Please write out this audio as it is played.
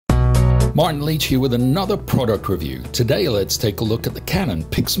Martin Leach here with another product review. Today let's take a look at the Canon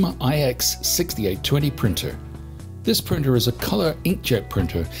Pixma iX6820 printer. This printer is a color inkjet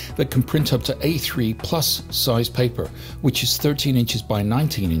printer that can print up to A3 plus size paper, which is 13 inches by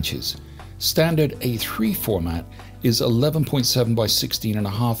 19 inches. Standard A3 format is 11.7 by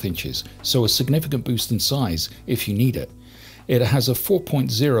 16.5 inches, so a significant boost in size if you need it. It has a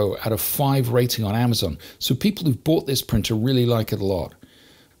 4.0 out of 5 rating on Amazon, so people who've bought this printer really like it a lot.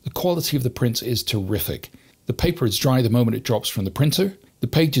 The quality of the print is terrific. The paper is dry the moment it drops from the printer, the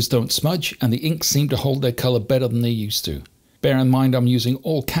pages don't smudge, and the inks seem to hold their color better than they used to. Bear in mind I'm using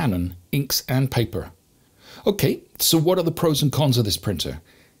all Canon inks and paper. Okay, so what are the pros and cons of this printer?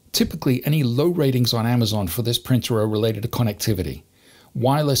 Typically, any low ratings on Amazon for this printer are related to connectivity.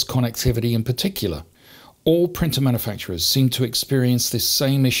 Wireless connectivity in particular. All printer manufacturers seem to experience this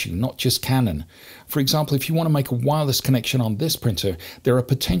same issue, not just Canon. For example, if you want to make a wireless connection on this printer, there are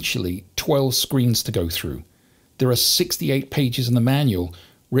potentially 12 screens to go through. There are 68 pages in the manual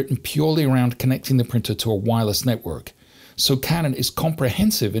written purely around connecting the printer to a wireless network. So Canon is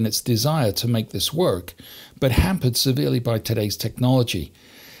comprehensive in its desire to make this work, but hampered severely by today's technology.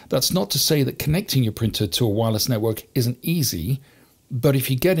 That's not to say that connecting your printer to a wireless network isn't easy, but if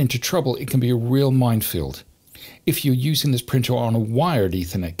you get into trouble, it can be a real minefield. If you're using this printer on a wired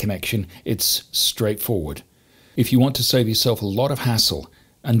Ethernet connection, it's straightforward. If you want to save yourself a lot of hassle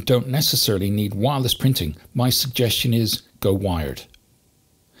and don't necessarily need wireless printing, my suggestion is go wired.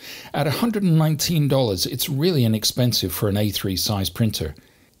 At $119, it's really inexpensive for an A3 size printer.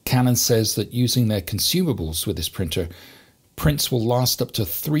 Canon says that using their consumables with this printer, prints will last up to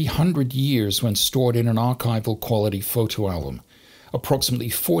 300 years when stored in an archival quality photo album, approximately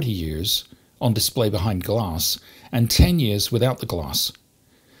 40 years on display behind glass, and 10 years without the glass.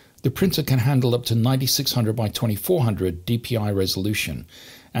 The printer can handle up to 9600 by 2400 DPI resolution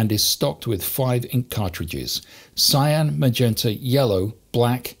and is stocked with 5 ink cartridges: cyan, magenta, yellow,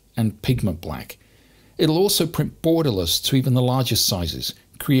 black, and pigment black. It'll also print borderless to even the largest sizes,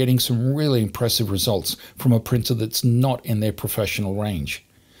 creating some really impressive results from a printer that's not in their professional range.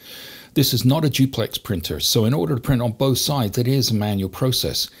 This is not a duplex printer, so in order to print on both sides, it is a manual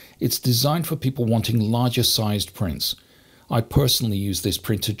process. It's designed for people wanting larger sized prints. I personally use this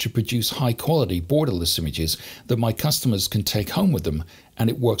printer to produce high quality borderless images that my customers can take home with them, and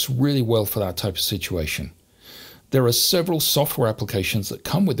it works really well for that type of situation. There are several software applications that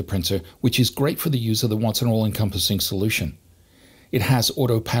come with the printer, which is great for the user that wants an all-encompassing solution. It has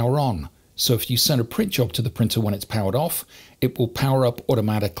auto power on, so if you send a print job to the printer when it's powered off, it will power up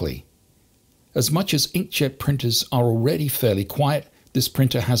automatically. As much as inkjet printers are already fairly quiet, this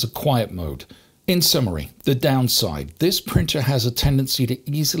printer has a quiet mode. In summary, the downside: this printer has a tendency to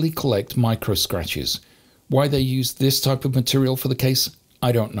easily collect micro scratches. Why they use this type of material for the case,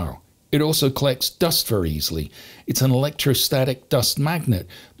 I don't know. It also collects dust very easily. It's an electrostatic dust magnet,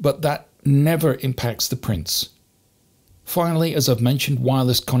 but that never impacts the prints. Finally, as I've mentioned,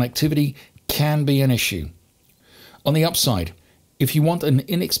 wireless connectivity can be an issue. On the upside, if you want an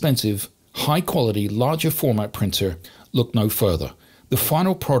inexpensive, high-quality, larger format printer, look no further. The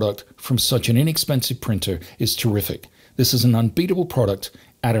final product from such an inexpensive printer is terrific. This is an unbeatable product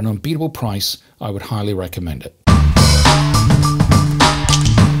at an unbeatable price. I would highly recommend it.